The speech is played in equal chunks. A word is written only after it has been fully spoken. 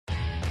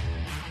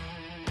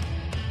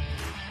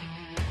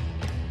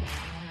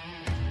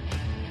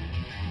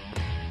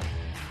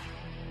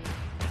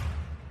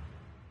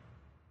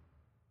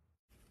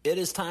It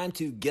is time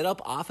to get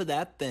up off of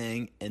that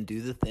thing and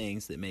do the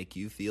things that make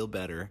you feel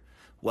better.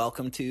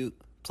 Welcome to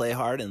Play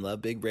Hard and Love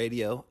Big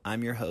Radio.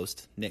 I'm your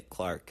host, Nick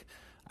Clark.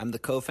 I'm the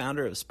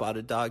co-founder of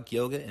Spotted Dog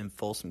Yoga in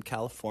Folsom,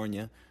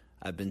 California.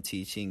 I've been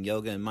teaching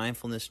yoga and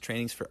mindfulness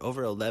trainings for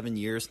over 11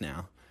 years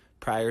now.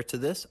 Prior to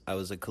this, I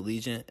was a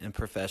collegiate and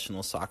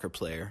professional soccer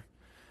player.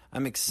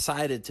 I'm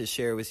excited to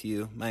share with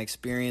you my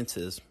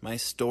experiences, my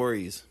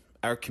stories,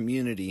 our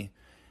community,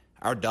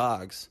 our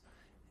dogs,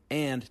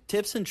 and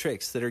tips and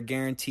tricks that are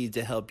guaranteed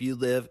to help you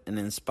live an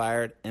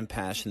inspired and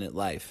passionate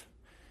life.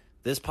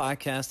 This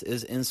podcast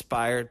is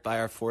inspired by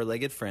our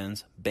four-legged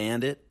friends,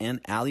 Bandit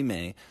and Allie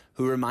Mae,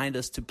 who remind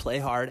us to play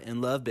hard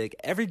and love big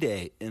every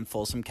day in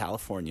Folsom,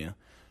 California.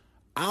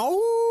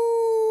 Ow!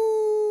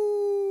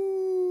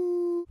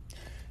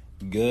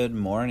 Good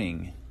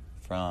morning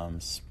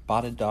from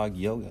Spotted Dog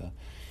Yoga.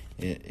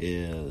 It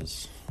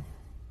is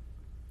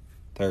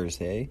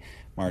Thursday,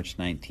 March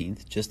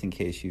 19th, just in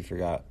case you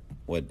forgot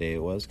what day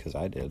it was, because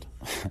I did.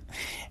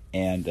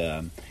 And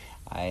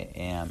I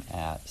am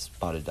at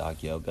Spotted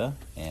Dog Yoga,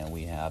 and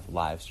we have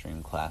live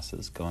stream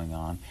classes going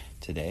on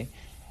today.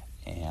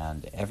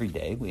 And every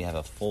day we have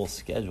a full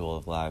schedule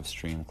of live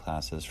stream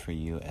classes for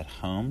you at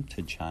home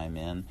to chime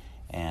in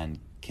and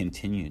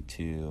continue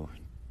to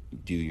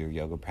do your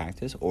yoga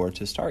practice or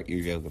to start your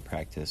yoga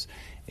practice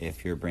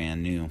if you're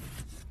brand new.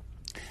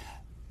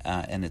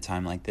 In a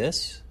time like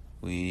this,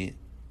 we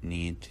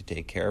need to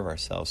take care of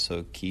ourselves,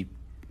 so keep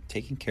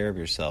taking care of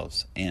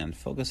yourselves and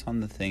focus on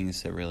the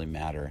things that really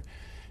matter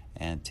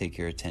and take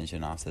your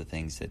attention off the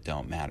things that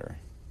don't matter.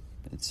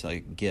 It's a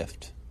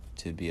gift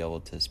to be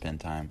able to spend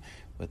time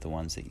with the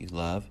ones that you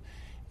love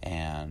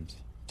and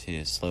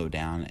to slow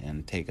down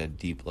and take a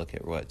deep look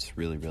at what's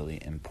really,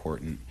 really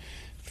important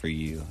for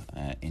you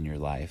in your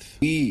life.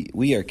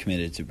 We are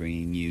committed to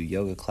bringing you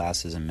yoga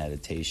classes and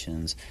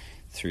meditations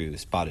through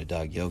Spotted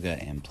Dog Yoga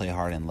and Play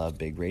Hard and Love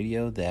Big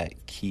Radio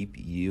that keep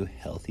you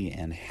healthy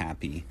and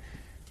happy.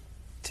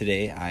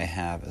 Today I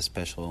have a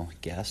special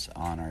guest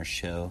on our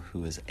show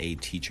who is a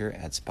teacher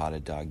at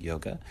Spotted Dog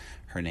Yoga.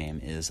 Her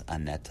name is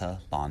Annetta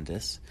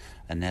Londis.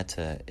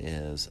 Annetta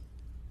is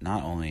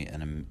not only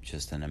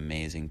just an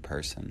amazing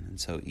person and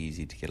so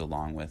easy to get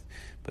along with,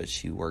 but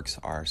she works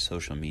our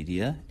social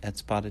media at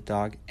Spotted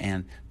Dog,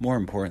 and more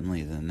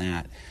importantly than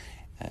that,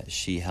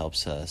 she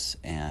helps us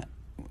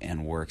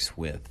and works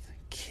with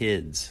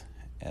kids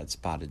at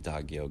Spotted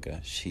Dog Yoga.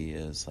 She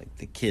is like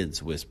the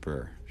kids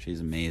whisperer. She's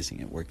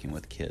amazing at working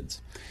with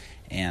kids.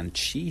 And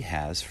she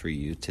has for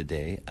you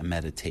today a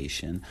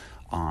meditation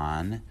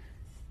on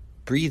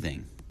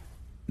breathing.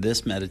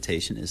 This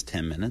meditation is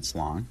 10 minutes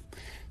long.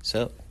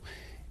 So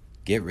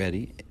get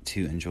ready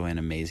to enjoy an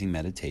amazing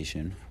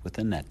meditation with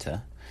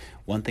Annetta.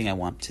 One thing I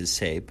want to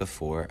say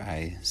before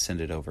I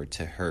send it over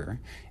to her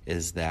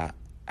is that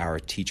our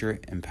teacher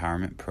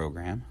empowerment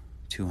program,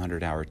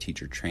 200-hour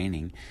teacher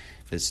training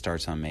that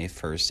starts on May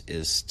 1st,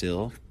 is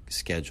still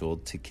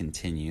scheduled to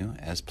continue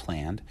as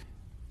planned.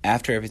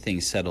 After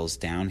everything settles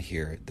down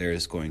here, there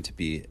is going to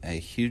be a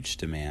huge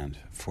demand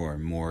for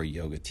more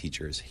yoga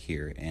teachers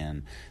here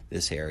in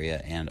this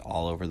area and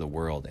all over the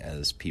world,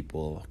 as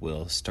people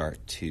will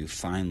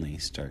finally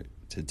start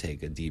to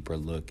take a deeper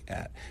look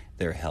at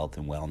their health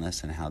and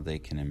wellness and how they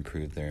can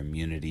improve their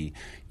immunity.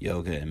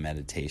 Yoga and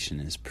meditation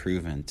is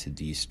proven to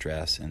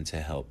de-stress and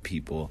to help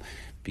people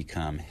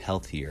become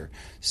healthier.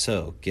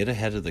 So get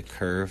ahead of the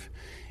curve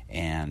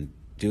and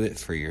do it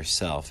for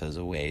yourself as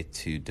a way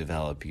to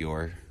develop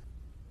your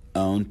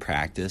own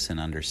practice and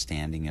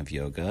understanding of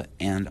yoga,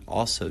 and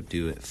also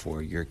do it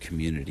for your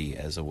community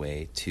as a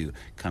way to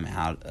come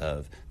out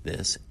of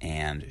this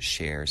and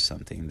share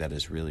something that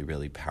is really,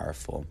 really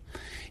powerful.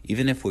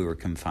 Even if we were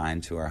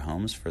confined to our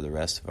homes for the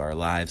rest of our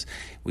lives,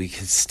 we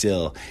could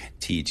still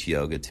teach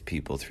yoga to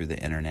people through the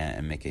internet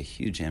and make a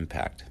huge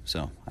impact.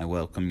 So I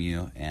welcome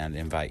you and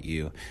invite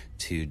you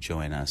to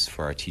join us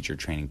for our teacher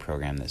training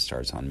program that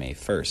starts on May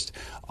 1st.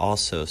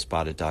 Also,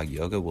 Spotted Dog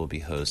Yoga will be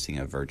hosting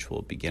a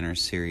virtual beginner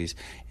series,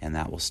 and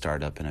that will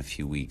start up in a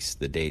few weeks.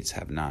 The dates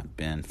have not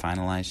been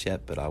finalized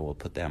yet, but I will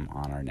put them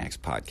on our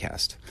next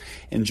podcast.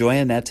 Enjoy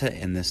Annetta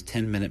in this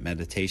 10-minute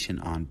meditation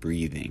on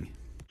breathing.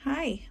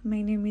 Hi,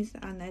 my name is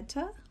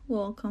Annetta.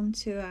 Welcome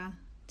to a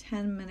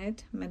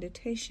 10-minute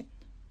meditation.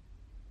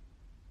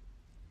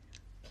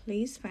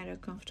 Please find a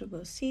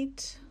comfortable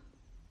seat.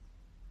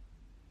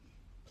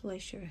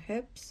 Place your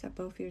hips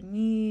above your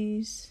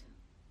knees.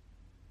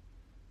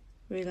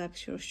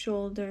 Relax your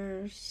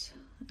shoulders.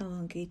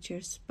 Elongate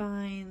your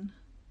spine.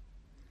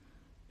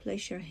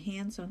 Place your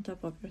hands on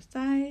top of your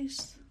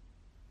thighs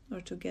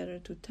or together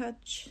to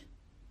touch.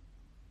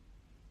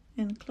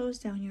 And close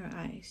down your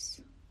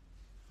eyes.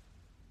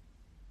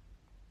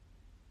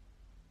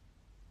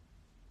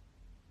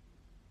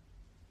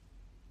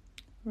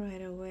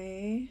 Right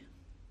away,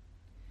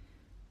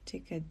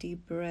 take a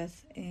deep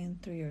breath in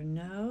through your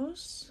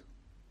nose.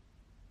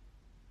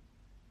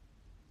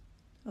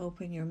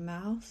 Open your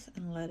mouth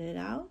and let it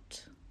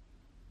out.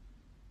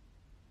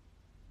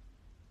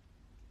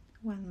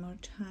 One more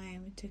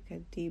time, take a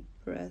deep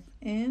breath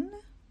in.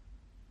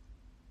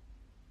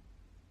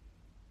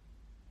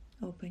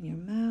 Open your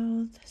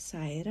mouth,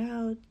 sigh it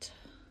out.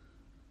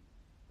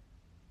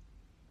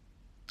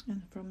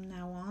 And from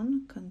now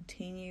on,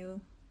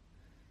 continue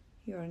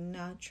your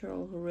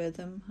natural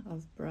rhythm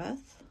of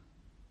breath.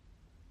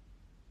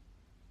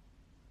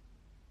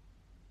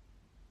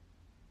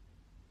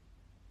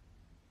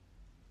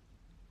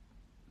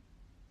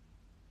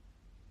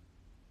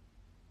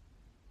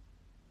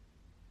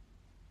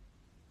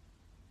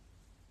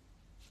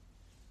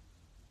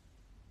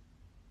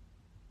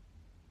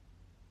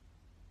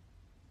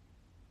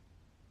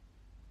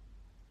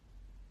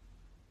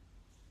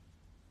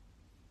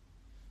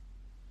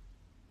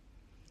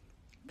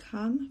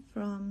 Come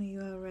from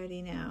you are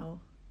ready now.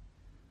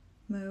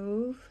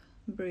 Move,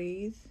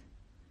 breathe,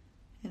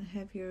 and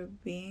have your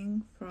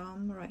being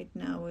from right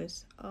now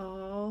is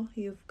all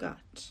you've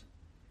got.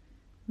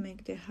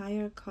 Make the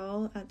higher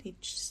call at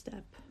each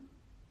step.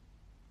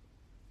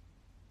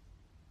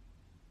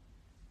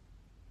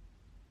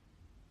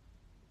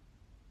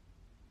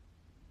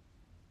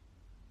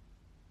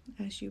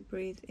 As you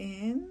breathe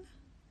in,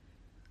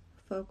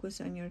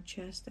 focus on your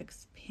chest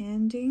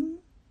expanding.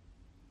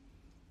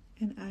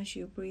 And as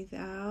you breathe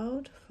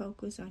out,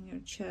 focus on your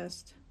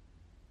chest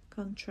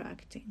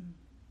contracting.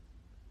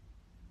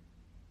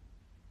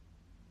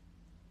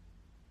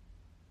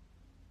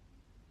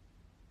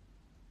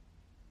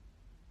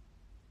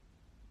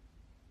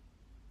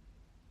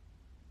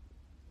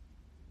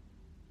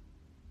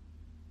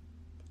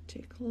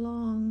 Take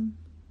long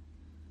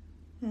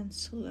and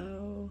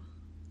slow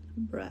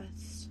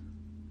breaths.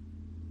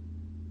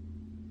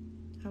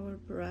 Our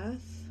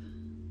breath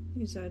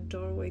is our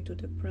doorway to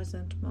the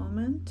present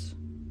moment,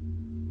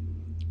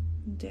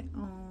 the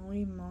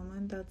only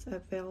moment that's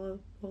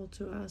available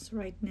to us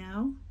right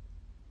now.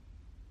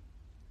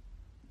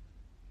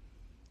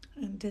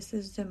 And this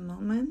is the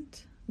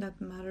moment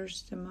that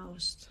matters the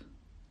most.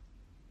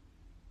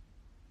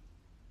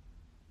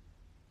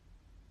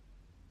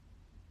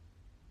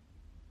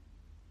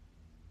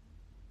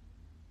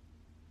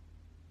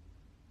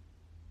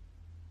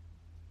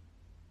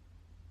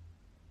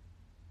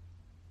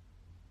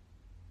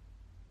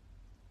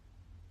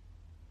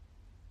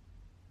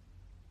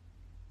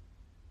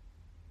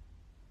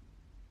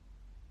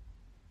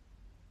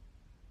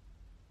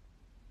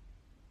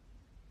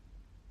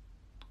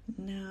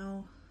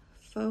 Now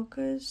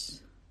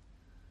focus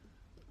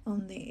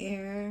on the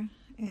air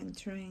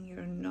entering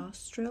your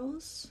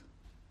nostrils.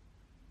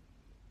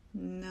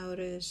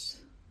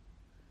 Notice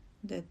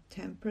the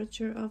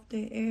temperature of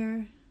the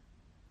air,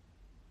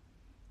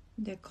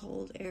 the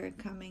cold air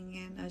coming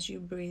in as you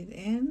breathe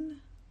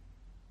in,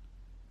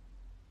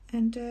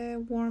 and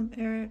the warm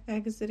air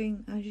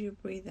exiting as you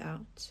breathe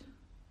out.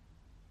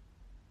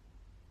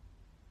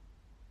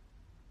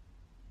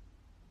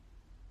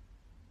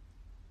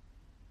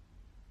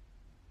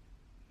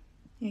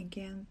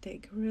 Again,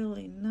 take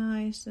really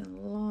nice and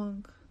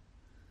long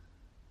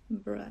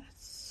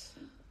breaths.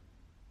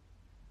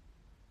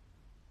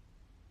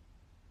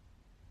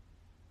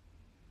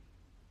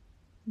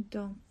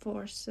 Don't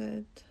force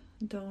it,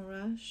 don't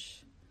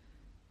rush.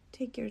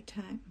 Take your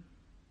time.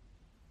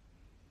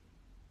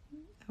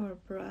 Our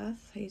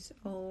breath is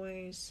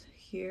always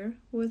here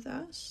with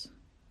us.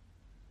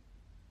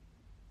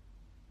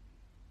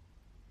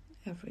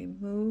 Every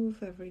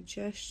move, every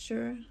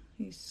gesture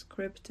is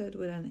scripted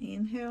with an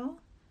inhale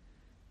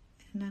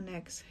and an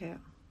exhale.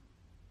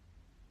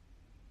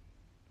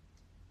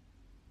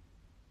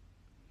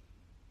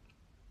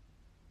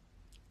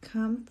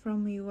 Come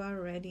from you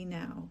are ready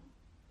now.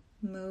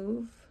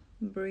 Move,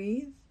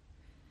 breathe,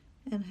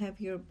 and have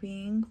your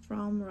being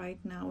from right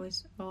now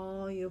is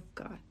all you've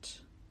got.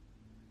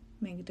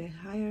 Make the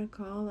higher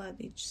call at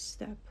each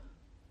step.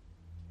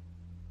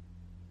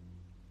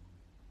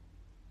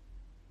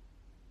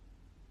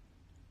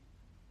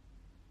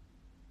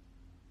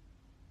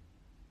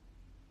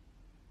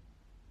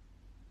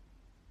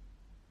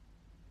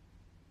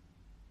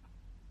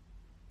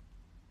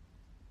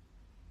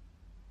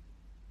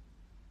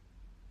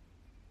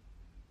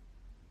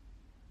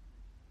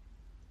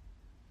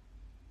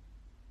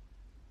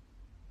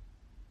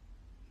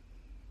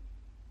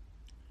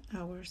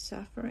 Our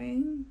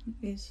suffering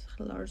is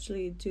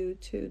largely due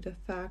to the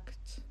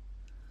fact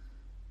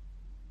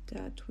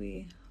that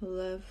we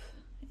live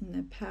in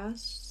the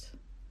past,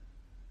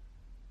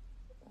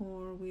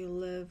 or we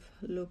live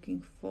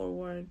looking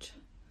forward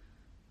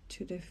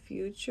to the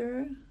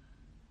future,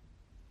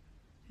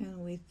 and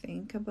we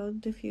think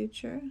about the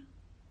future.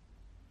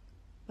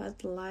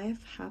 But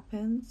life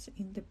happens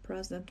in the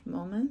present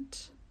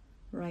moment,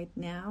 right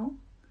now.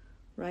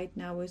 Right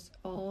now is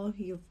all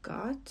you've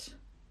got.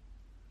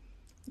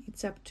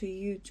 It's up to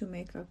you to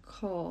make a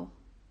call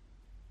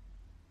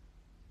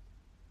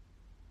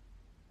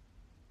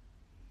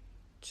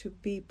to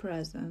be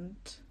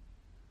present,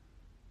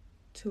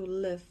 to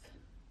live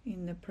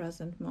in the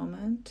present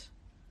moment,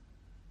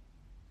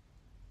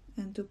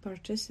 and to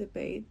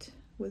participate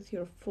with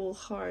your full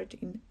heart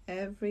in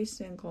every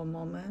single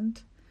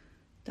moment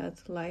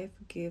that life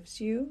gives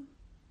you,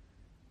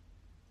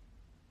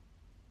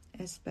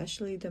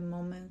 especially the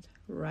moment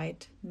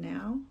right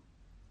now.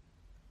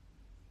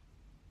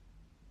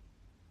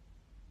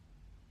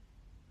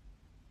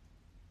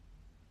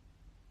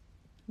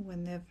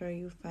 Whenever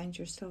you find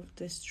yourself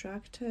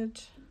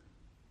distracted,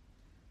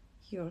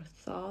 your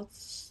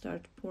thoughts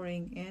start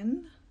pouring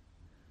in,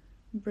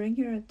 bring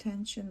your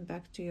attention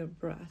back to your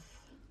breath.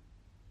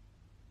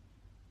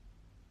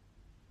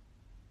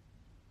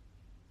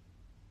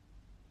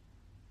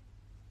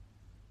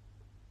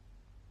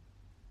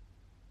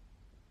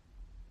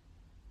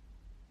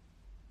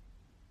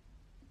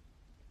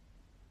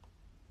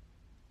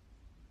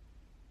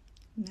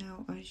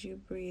 Now, as you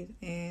breathe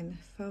in,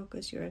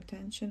 focus your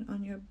attention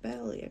on your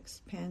belly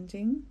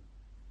expanding,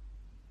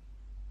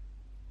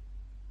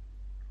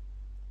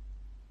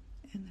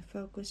 and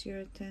focus your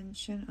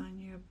attention on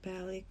your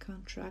belly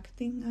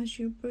contracting as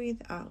you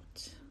breathe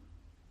out.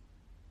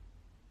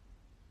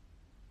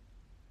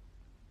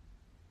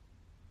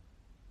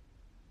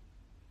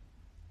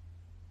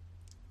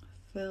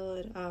 Fill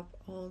it up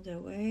all the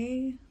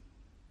way,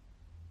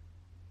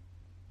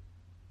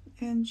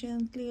 and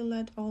gently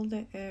let all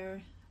the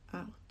air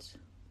out.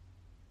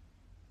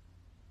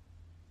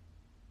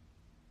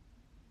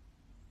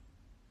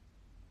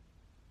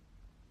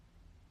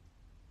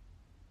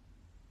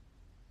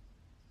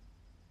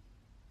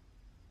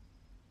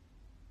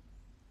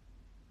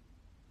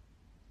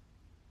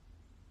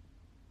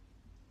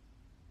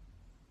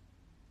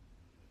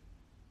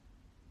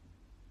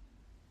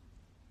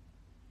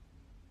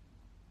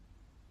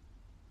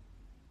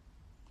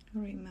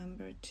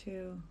 Remember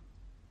to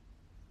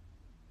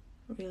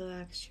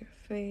relax your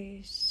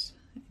face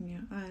and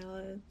your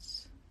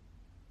eyelids.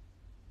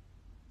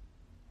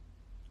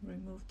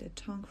 Remove the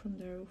tongue from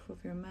the roof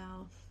of your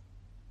mouth.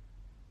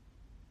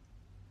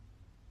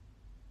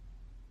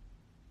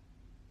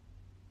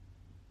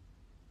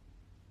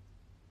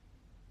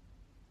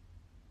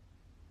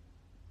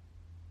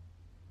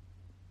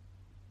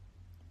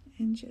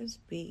 And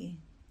just be.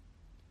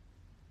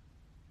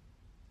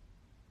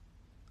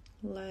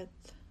 Let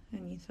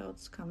any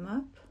thoughts come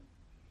up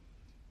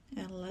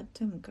and let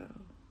them go.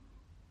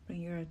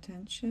 Bring your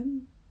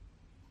attention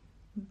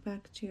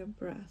back to your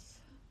breath.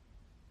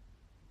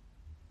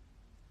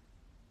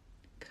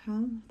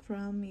 Come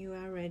from you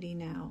are ready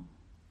now.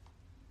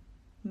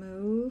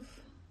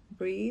 Move,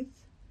 breathe,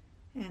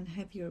 and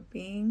have your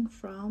being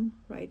from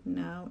right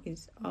now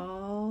is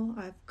all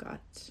I've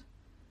got.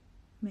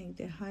 Make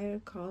the higher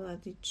call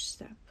at each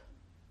step.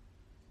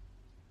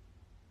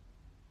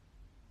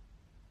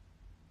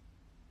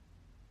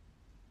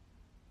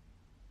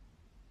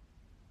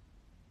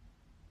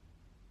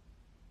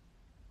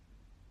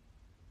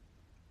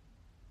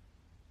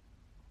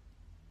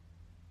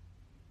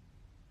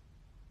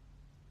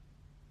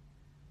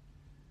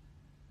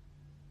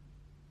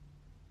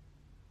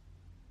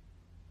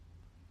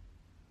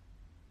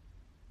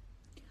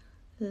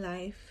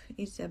 Life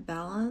is a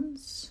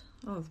balance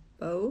of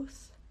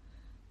both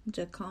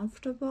the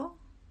comfortable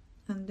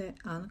and the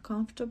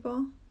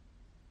uncomfortable.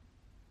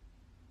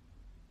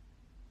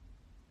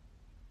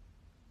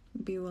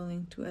 Be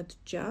willing to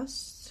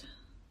adjust,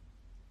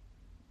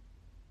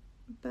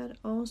 but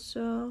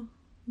also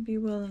be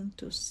willing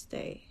to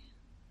stay.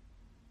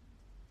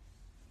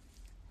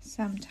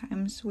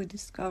 Sometimes we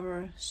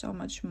discover so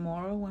much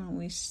more when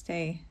we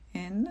stay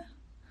in,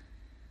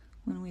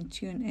 when we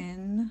tune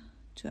in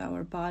to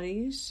our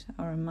bodies,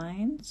 our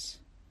minds,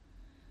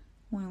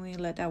 when we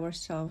let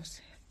ourselves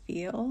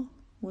feel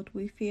what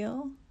we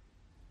feel,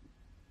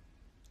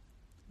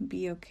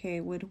 be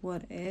okay with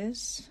what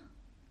is,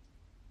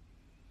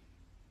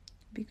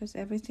 because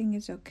everything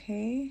is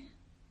okay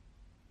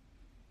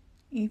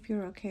if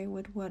you're okay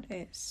with what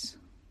is.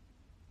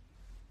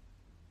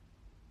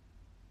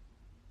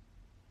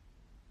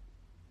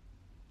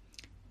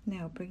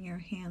 Now bring your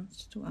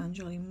hands to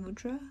Anjali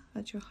Mudra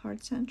at your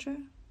heart center.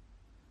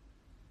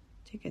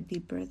 Take a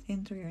deep breath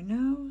in through your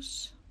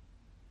nose.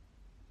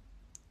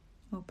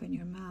 Open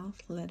your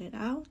mouth, let it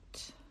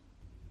out.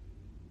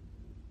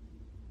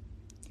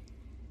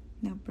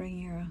 Now bring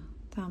your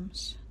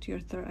thumbs to your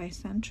third eye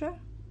center.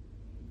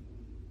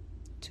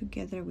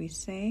 Together we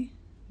say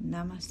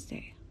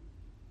Namaste.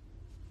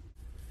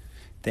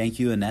 Thank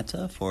you,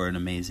 Aneta, for an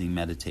amazing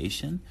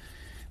meditation.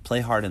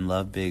 Play Hard and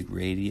Love Big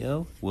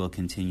Radio will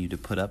continue to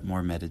put up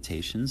more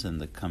meditations in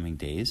the coming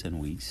days and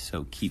weeks,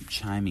 so keep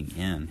chiming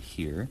in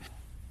here.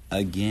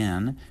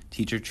 Again,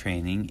 teacher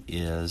training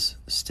is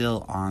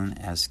still on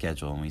as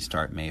scheduled, and we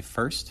start May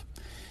 1st.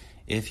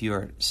 If you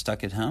are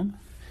stuck at home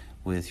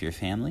with your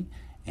family,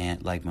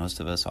 and like most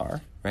of us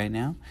are right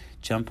now,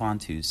 jump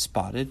onto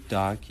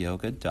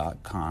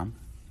SpottedDogYoga.com,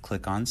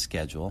 click on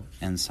schedule,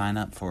 and sign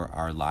up for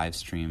our live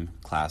stream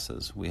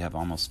classes. We have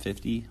almost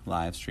 50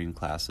 live stream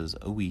classes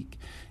a week,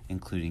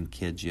 including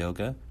kids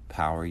yoga,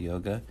 power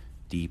yoga,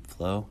 deep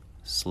flow,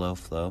 slow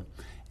flow,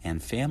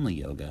 and family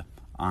yoga.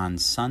 On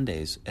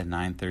Sundays at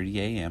 9:30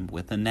 a.m.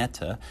 with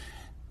Aneta,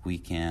 we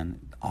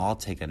can all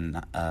take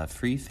a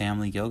free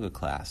family yoga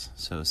class.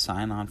 So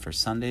sign on for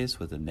Sundays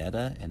with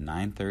Aneta at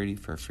 9:30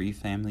 for free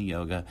family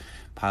yoga.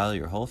 Pile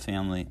your whole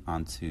family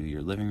onto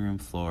your living room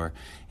floor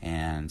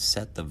and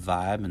set the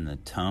vibe and the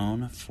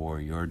tone for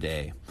your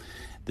day.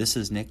 This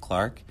is Nick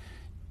Clark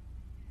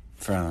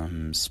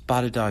from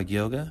Spotted Dog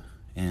Yoga,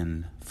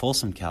 in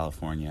Folsom,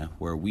 California,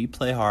 where we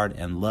play hard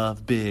and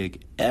love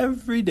big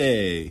every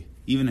day,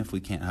 even if we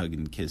can't hug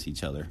and kiss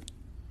each other.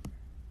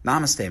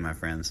 Namaste, my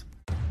friends.